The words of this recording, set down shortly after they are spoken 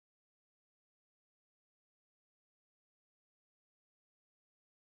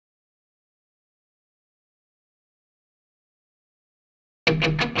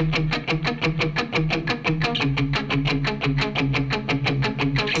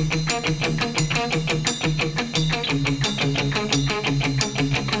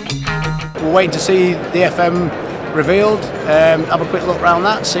we're waiting to see the FM revealed. Have a quick look around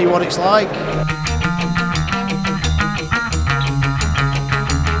that, see what it's like.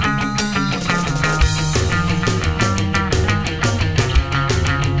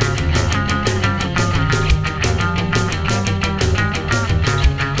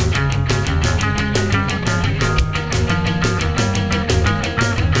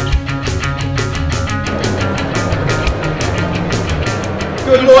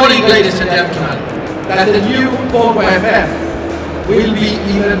 Good morning, ladies and gentlemen. That the new Volvo FM will be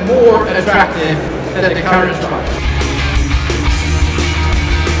even more attractive than the current truck.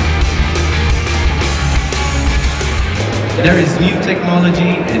 There is new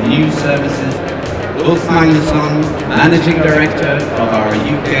technology and new services. Ulf Magnusson, Managing Director of our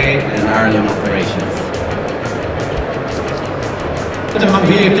UK and Ireland operations. The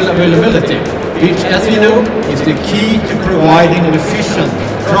vehicle availability, which, as you know, is the key to providing an efficient,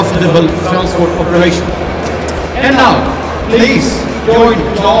 profitable transport operation. And now, please join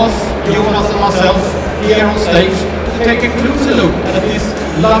Claes, Jonas and myself here on stage to take a closer look at this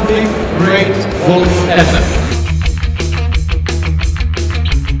lovely, great Volvo FM.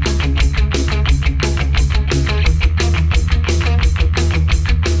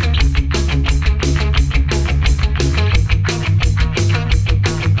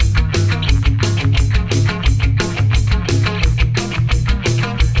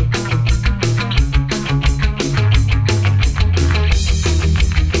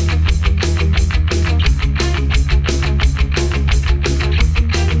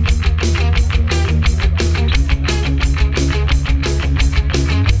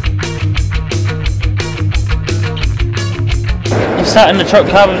 Sat in the truck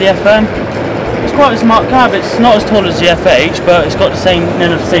cab of the FM. It's quite a smart cab. It's not as tall as the FH, but it's got the same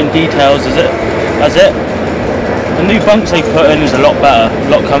details as it. The new bunks they put in is a lot better, a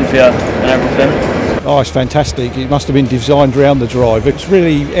lot comfier and everything. Oh, it's fantastic. It must have been designed around the drive. It's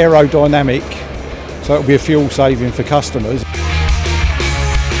really aerodynamic, so it'll be a fuel saving for customers.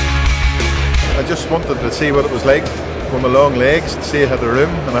 I just wanted to see what it was like with my long legs, to see it had the room,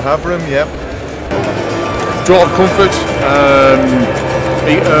 and I have room, yep. Drive comfort,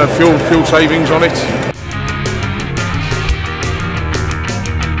 fuel savings on it.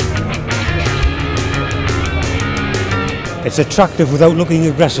 It's attractive without looking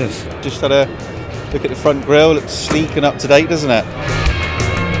aggressive. Just had a look at the front grille, looks sleek and up to date, doesn't it?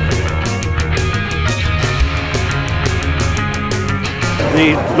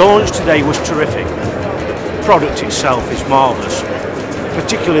 The launch today was terrific. The product itself is marvellous,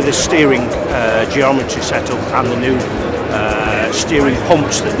 particularly the steering geometry setup and the new steering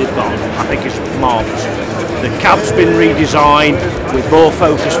pumps that they've got. I think it's marvellous. The cab's been redesigned with more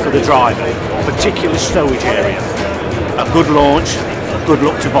focus for the driver, particular stowage area. A good launch, good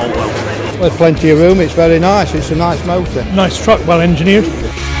luck to Volvo. There's plenty of room, it's very nice, it's a nice motor. Nice truck, well engineered.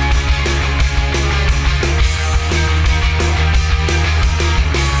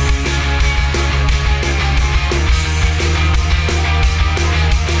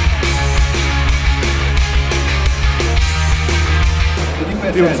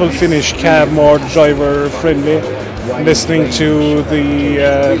 Beautiful finished cab, more driver friendly. Listening to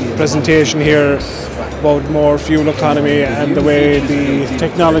the presentation here about more fuel economy and the way the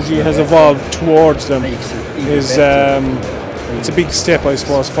technology has evolved towards them is it's a big step, I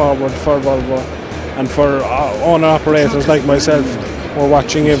suppose, forward for Volvo and for owner operators like myself. We're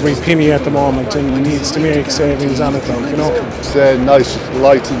watching every penny at the moment and needs to make savings on it, you know. It's a nice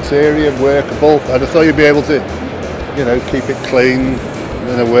light interior, workable, and I thought you'd be able to, you know, keep it clean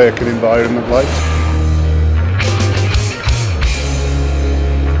in a working environment like.